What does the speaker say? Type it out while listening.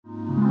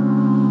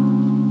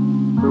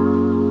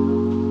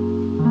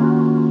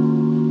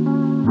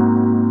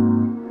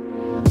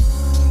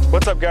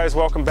guys,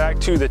 welcome back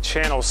to the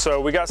channel. So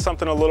we got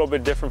something a little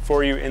bit different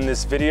for you in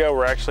this video.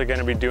 We're actually going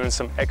to be doing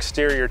some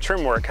exterior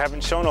trim work.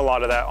 Haven't shown a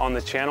lot of that on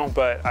the channel,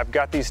 but I've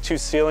got these two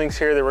ceilings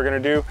here that we're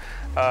going to do.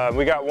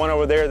 We got one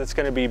over there that's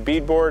going to be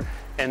beadboard,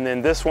 and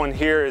then this one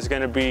here is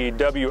going to be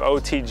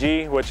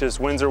WOTG, which is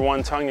Windsor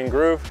 1 tongue and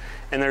groove.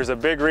 And there's a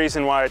big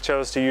reason why I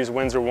chose to use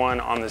Windsor 1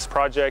 on this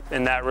project,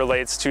 and that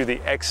relates to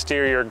the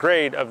exterior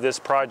grade of this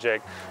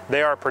project.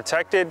 They are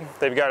protected.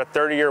 They've got a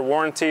 30-year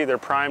warranty. They're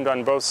primed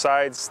on both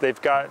sides.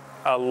 They've got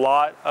a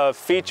lot of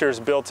features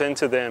built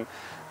into them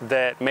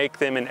that make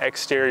them an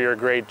exterior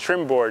grade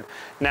trim board.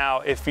 Now,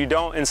 if you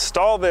don't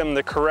install them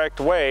the correct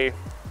way,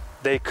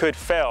 they could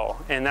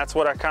fail, and that's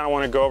what I kind of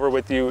want to go over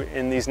with you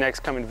in these next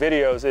coming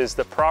videos, is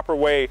the proper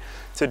way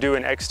to do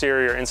an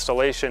exterior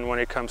installation when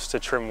it comes to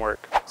trim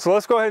work. So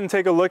let's go ahead and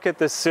take a look at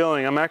this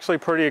ceiling. I'm actually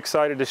pretty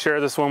excited to share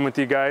this one with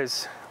you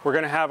guys. We're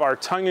going to have our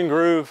tongue and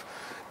groove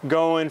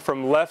going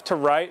from left to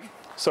right,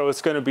 so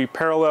it's going to be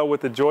parallel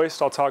with the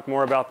joist. I'll talk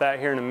more about that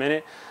here in a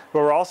minute. But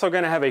we're also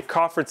going to have a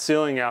coffered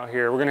ceiling out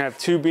here. We're going to have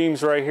two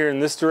beams right here in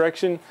this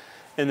direction,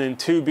 and then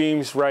two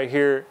beams right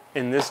here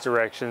in this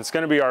direction. It's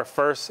going to be our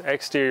first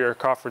exterior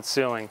coffered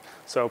ceiling,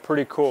 so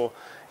pretty cool.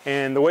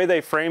 And the way they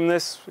frame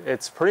this,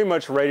 it's pretty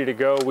much ready to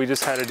go. We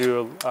just had to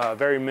do a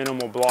very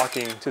minimal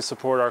blocking to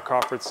support our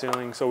coffered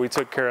ceiling, so we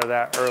took care of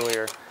that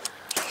earlier.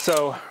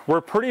 So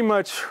we're pretty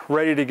much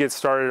ready to get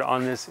started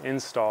on this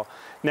install.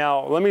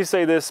 Now, let me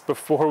say this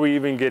before we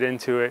even get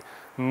into it.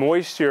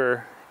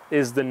 Moisture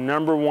is the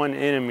 #1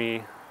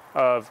 enemy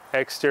of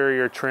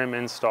exterior trim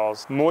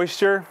installs.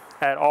 Moisture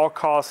at all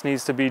costs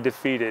needs to be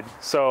defeated.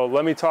 So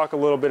let me talk a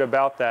little bit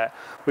about that.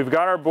 We've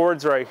got our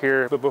boards right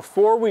here, but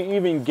before we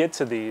even get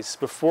to these,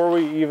 before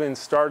we even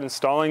start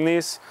installing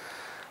these,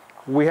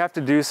 we have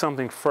to do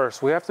something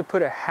first. We have to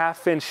put a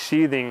 1/2-inch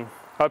sheathing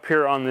up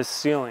here on this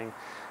ceiling.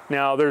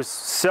 Now, there's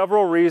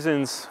several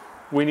reasons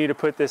we need to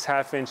put this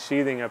 1/2-inch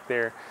sheathing up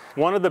there.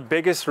 One of the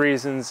biggest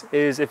reasons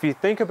is, if you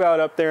think about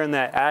up there in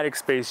that attic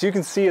space, you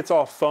can see it's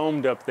all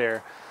foamed up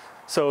there.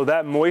 So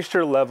that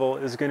moisture level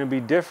is going to be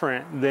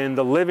different than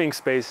the living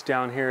space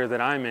down here that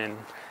I'm in.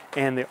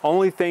 And the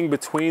only thing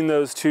between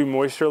those two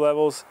moisture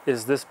levels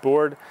is this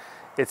board.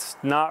 It's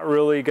not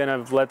really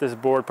going to let this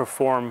board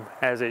perform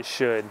as it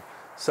should.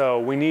 So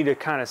we need to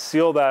kind of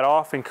seal that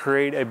off and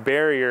create a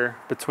barrier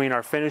between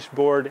our finished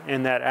board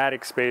and that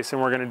attic space,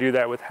 and we're going to do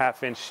that with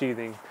 1/2-inch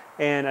sheathing.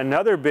 And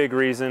another big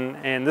reason,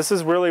 and this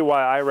is really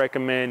why I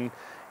recommend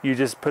you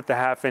just put the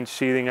 1/2-inch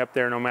sheathing up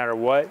there no matter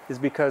what, is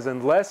because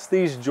unless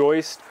these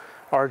joists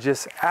are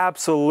just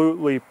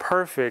absolutely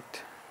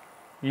perfect,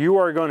 you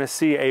are going to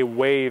see a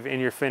wave in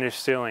your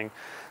finished ceiling.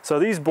 So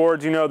these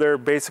boards, you know, they're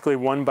basically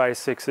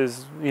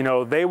 1x6s. You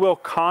know, they will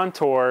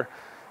contour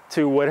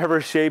to whatever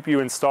shape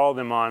you install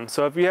them on.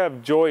 So if you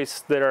have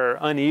joists that are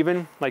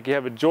uneven, like you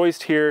have a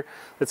joist here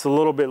that's a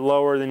little bit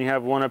lower than you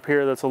have one up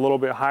here that's a little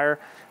bit higher,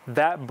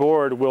 that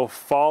board will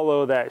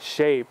follow that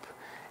shape,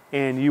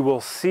 and you will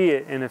see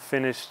it in a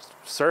finished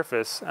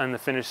surface and the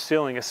finished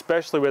ceiling.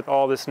 Especially with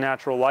all this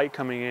natural light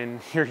coming in,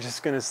 you're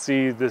just going to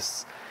see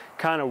this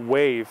kind of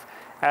wave.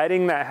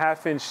 Adding that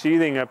 1/2-inch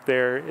sheathing up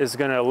there is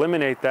going to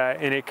eliminate that,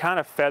 and it kind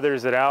of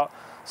feathers it out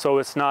so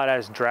it's not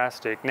as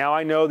drastic. Now,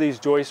 I know these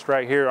joists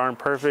right here aren't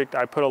perfect.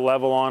 I put a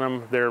level on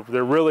them. They're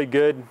really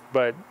good,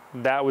 but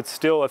that would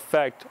still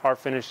affect our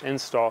finished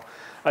install.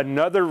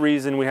 Another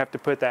reason we have to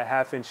put that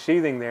 1/2-inch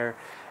sheathing there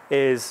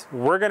is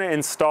we're going to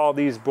install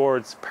these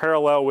boards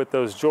parallel with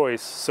those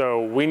joists,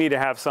 so we need to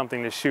have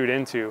something to shoot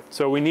into.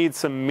 So we need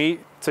some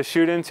meat to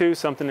shoot into,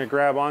 something to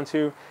grab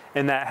onto,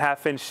 and that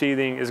 1/2-inch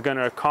sheathing is going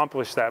to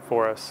accomplish that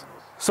for us.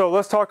 So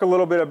let's talk a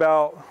little bit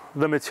about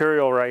the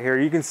material right here.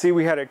 You can see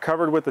we had it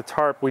covered with the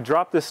tarp. We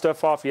dropped this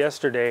stuff off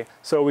yesterday,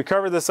 so we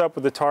covered this up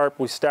with the tarp.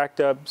 We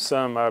stacked up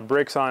some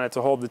bricks on it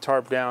to hold the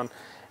tarp down.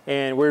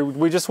 And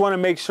we just want to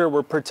make sure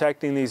we're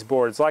protecting these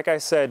boards. Like I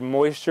said,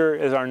 moisture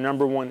is our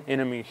 #1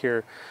 enemy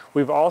here.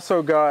 We've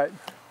also got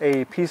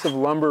a piece of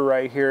lumber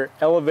right here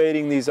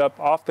elevating these up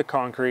off the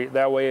concrete.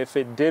 That way, if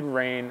it did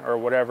rain or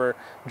whatever,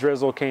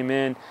 drizzle came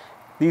in,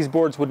 these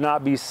boards would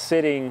not be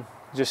sitting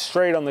just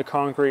straight on the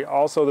concrete.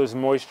 Also, there's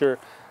moisture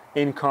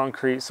in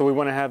concrete, so we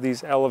want to have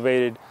these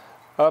elevated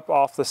up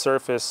off the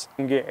surface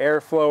and get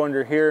airflow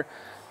under here.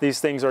 These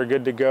things are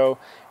good to go.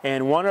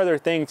 And one other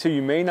thing too,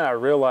 you may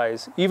not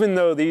realize, even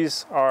though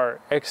these are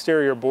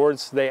exterior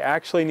boards, they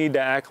actually need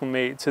to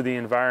acclimate to the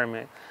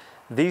environment.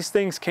 These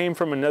things came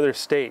from another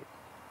state.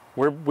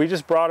 We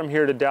just brought them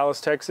here to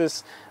Dallas,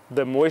 Texas.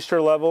 The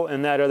moisture level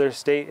in that other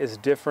state is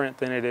different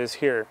than it is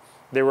here.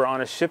 They were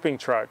on a shipping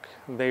truck.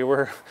 They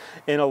were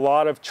in a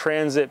lot of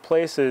transit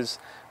places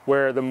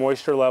where the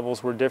moisture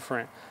levels were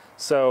different.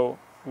 So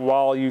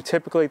while you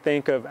typically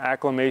think of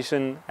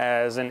acclimation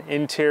as an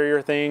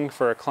interior thing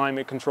for a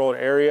climate controlled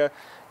area,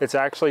 it's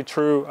actually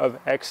true of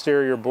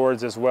exterior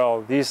boards as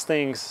well. These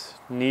things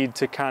need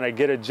to kind of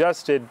get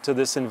adjusted to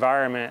this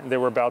environment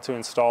that we're about to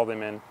install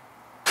them in.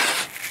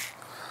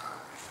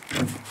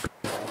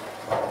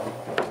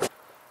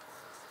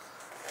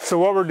 So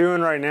what we're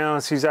doing right now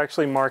is he's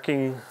actually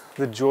marking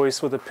the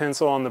joist with a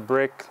pencil on the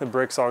brick. The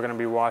brick's all gonna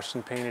be washed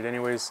and painted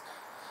anyways.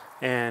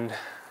 And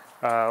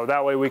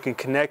that way we can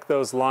connect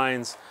those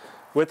lines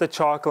with a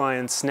chalk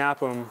line,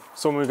 snap them,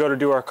 so when we go to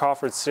do our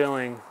coffered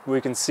ceiling,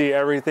 we can see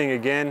everything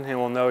again and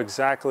we'll know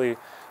exactly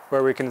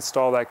where we can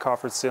install that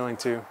coffered ceiling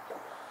to.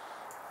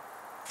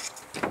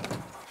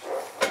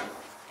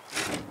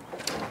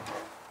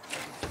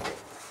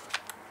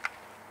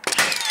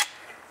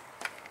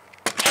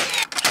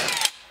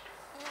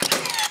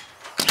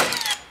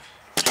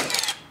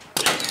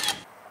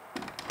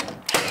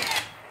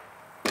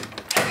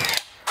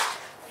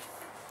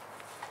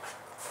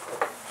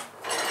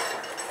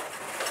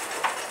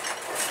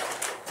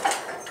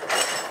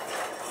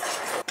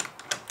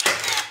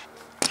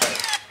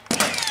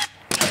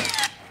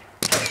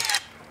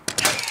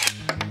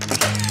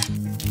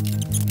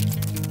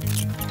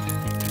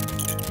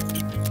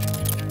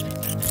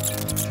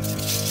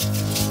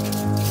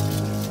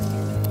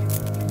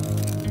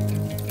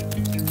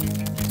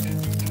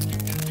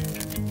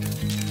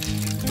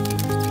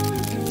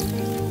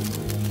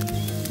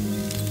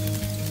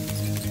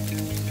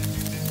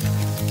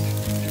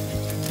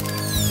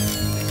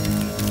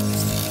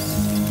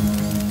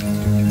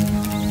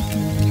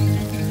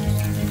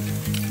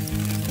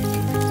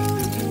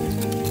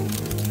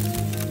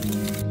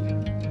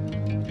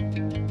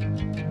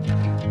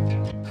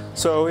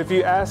 So if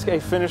you ask a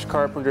finish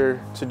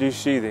carpenter to do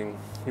sheathing,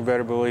 you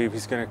better believe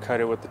he's going to cut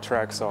it with the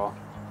track saw.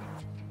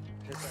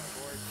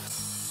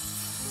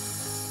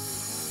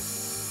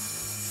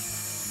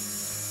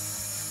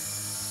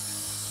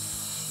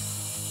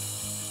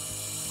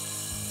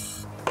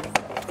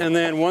 And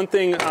then one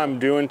thing I'm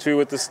doing too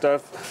with this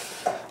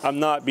stuff, I'm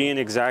not being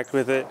exact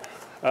with it.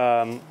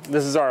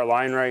 This is our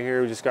line right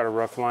here. We just got a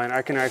rough line.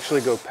 I can actually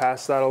go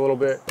past that a little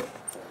bit.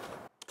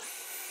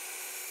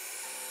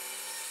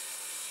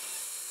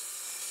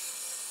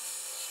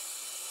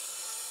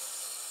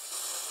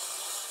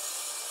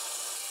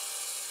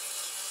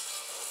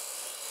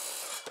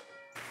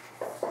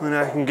 And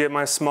I can get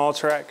my small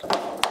track and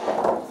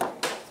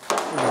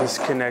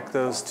just connect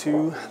those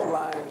two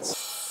lines.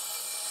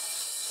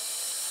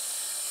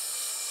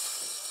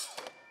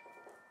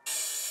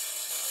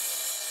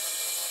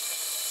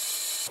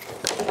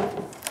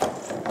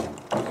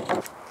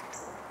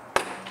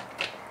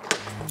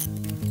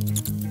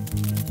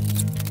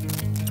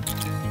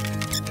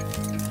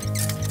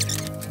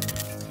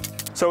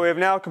 So we have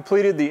now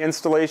completed the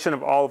installation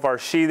of all of our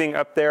sheathing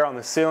up there on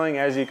the ceiling.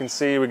 As you can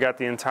see, we got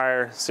the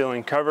entire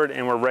ceiling covered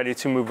and we're ready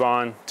to move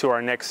on to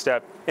our next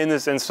step in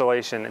this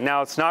installation.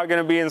 Now it's not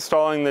going to be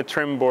installing the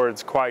trim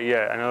boards quite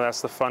yet. I know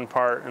that's the fun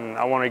part and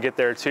I want to get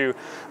there too.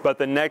 But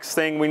the next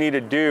thing we need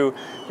to do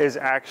is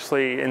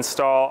actually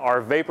install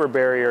our vapor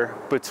barrier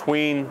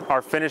between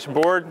our finished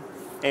board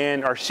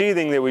and our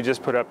sheathing that we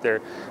just put up there.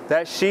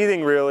 That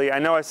sheathing really, I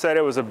know I said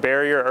it was a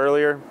barrier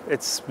earlier.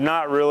 It's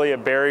not really a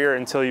barrier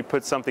until you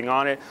put something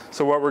on it.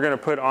 So what we're gonna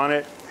put on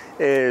it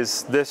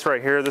is this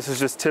right here. This is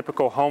just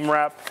typical home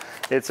wrap.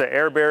 It's an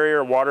air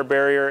barrier, water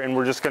barrier, and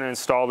we're just gonna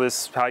install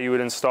this how you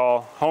would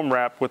install home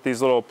wrap with these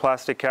little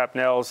plastic cap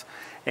nails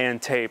and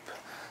tape.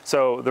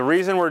 So the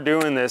reason we're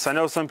doing this, I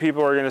know some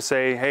people are gonna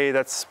say, hey,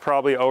 that's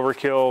probably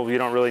overkill. You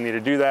don't really need to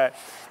do that.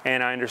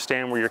 And I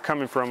understand where you're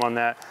coming from on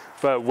that.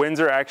 But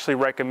Windsor actually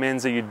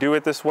recommends that you do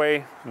it this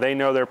way. They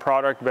know their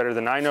product better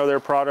than I know their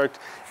product.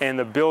 And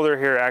the builder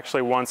here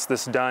actually wants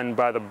this done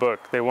by the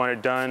book. They want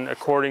it done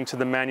according to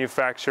the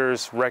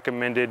manufacturer's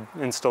recommended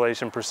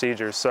installation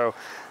procedures. So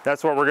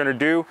that's what we're gonna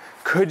do.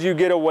 Could you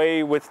get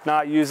away with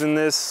not using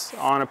this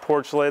on a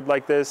porch lid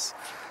like this?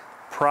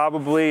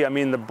 Probably. I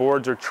mean, the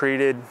boards are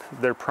treated,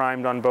 they're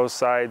primed on both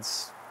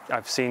sides.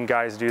 I've seen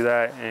guys do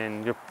that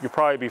and you'll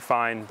probably be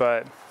fine.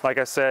 But like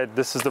I said,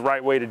 this is the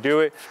right way to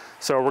do it.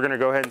 So we're gonna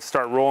go ahead and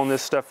start rolling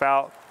this stuff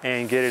out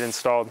and get it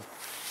installed.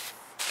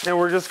 And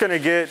we're just gonna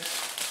get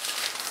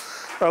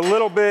a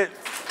little bit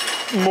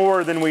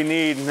more than we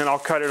need and then I'll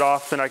cut it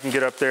off and I can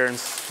get up there and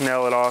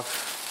nail it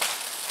off.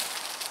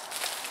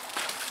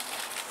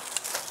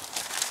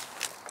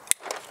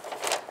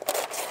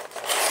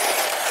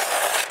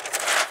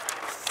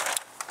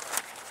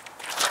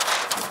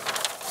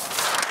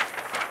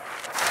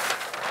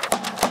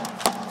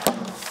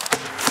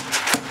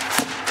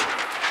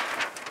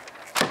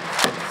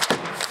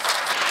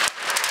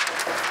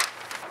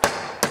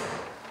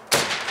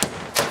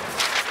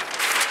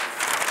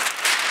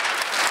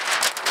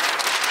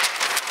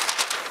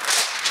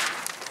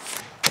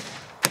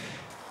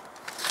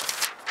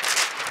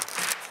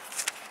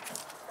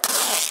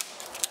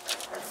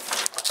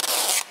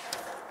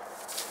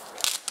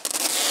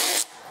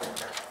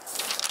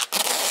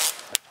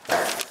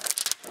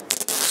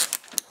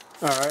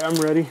 All right, I'm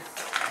ready.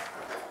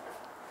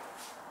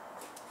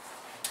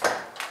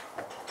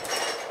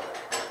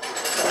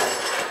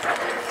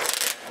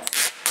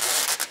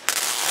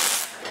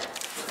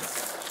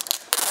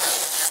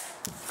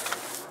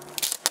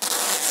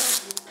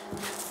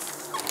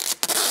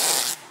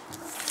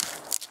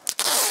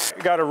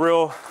 Got a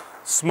real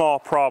small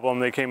problem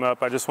that came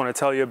up. I just want to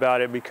tell you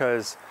about it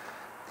because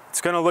it's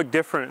gonna look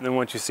different than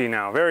what you see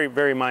now. Very,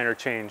 very minor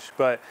change,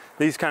 but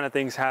these kind of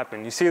things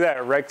happen. You see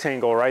that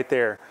rectangle right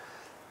there?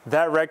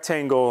 That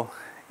rectangle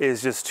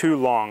is just too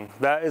long.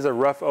 That is a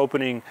rough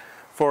opening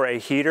for a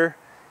heater.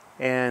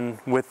 And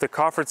with the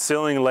coffered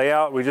ceiling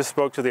layout, we just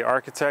spoke to the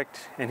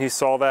architect and he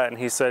saw that and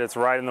he said it's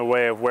right in the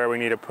way of where we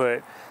need to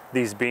put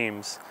these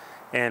beams.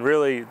 And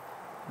really,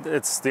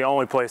 it's the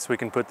only place we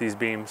can put these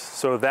beams.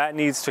 So that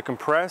needs to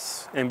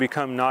compress and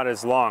become not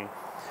as long.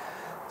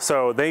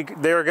 So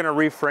they're gonna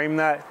reframe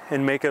that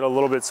and make it a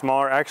little bit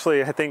smaller.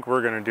 Actually, I think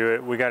we're gonna do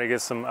it. We gotta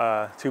get some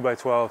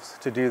 2x12s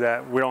to do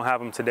that. We don't have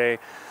them today.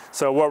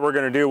 So what we're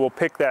gonna do, we'll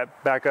pick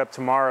that back up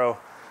tomorrow.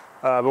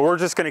 But we're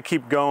just gonna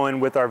keep going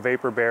with our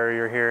vapor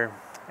barrier here,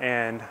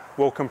 and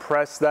we'll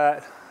compress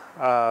that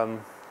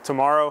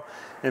tomorrow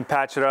and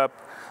patch it up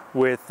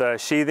with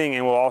sheathing,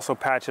 and we'll also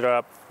patch it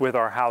up with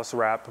our house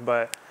wrap.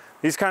 But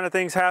these kind of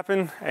things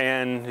happen,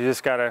 and you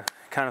just gotta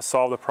kind of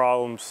solve the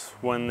problems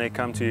when they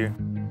come to you.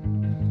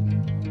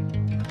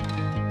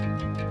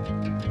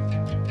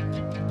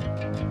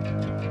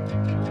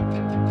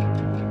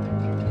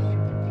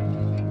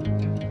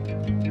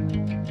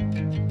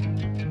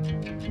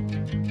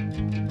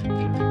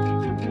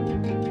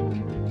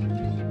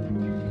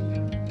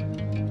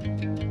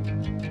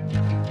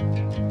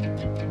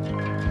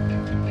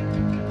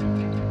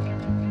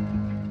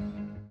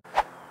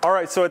 All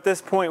right, so at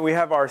this point we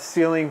have our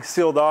ceiling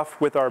sealed off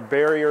with our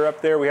barrier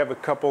up there. We have a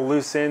couple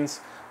loose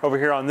ends over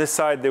here on this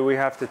side that we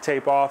have to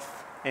tape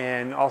off,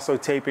 and also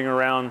taping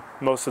around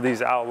most of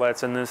these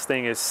outlets, and this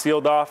thing is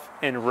sealed off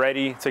and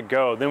ready to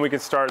go. Then we can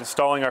start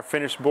installing our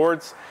finished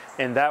boards,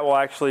 and that will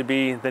actually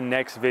be the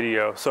next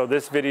video. So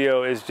this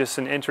video is just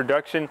an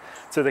introduction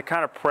to the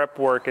kind of prep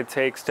work it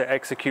takes to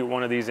execute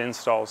one of these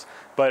installs.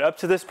 But up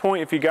to this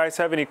point, if you guys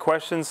have any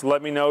questions,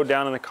 let me know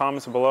down in the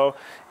comments below,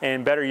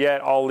 and better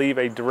yet, I'll leave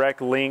a direct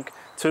link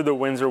to the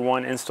Windsor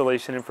One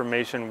installation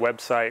information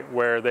website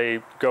where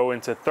they go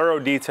into thorough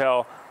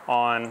detail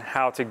on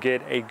how to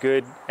get a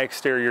good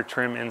exterior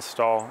trim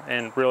install,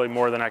 and really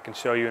more than I can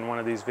show you in one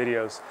of these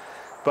videos.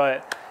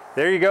 But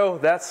there you go.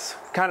 That's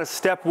kind of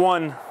step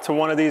one to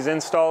one of these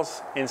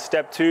installs. And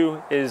step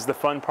two is the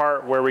fun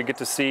part where we get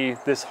to see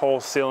this whole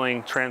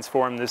ceiling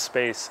transform this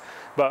space.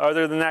 But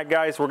other than that,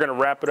 guys, we're gonna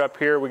wrap it up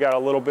here. We got a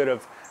little bit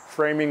of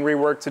framing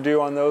rework to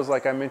do on those,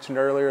 like I mentioned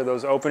earlier,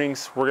 those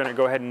openings. We're gonna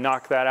go ahead and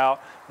knock that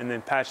out and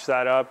then patch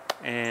that up,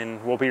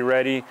 and we'll be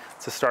ready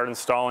to start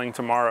installing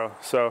tomorrow.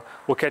 So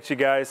we'll catch you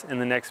guys in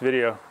the next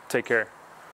video. Take care.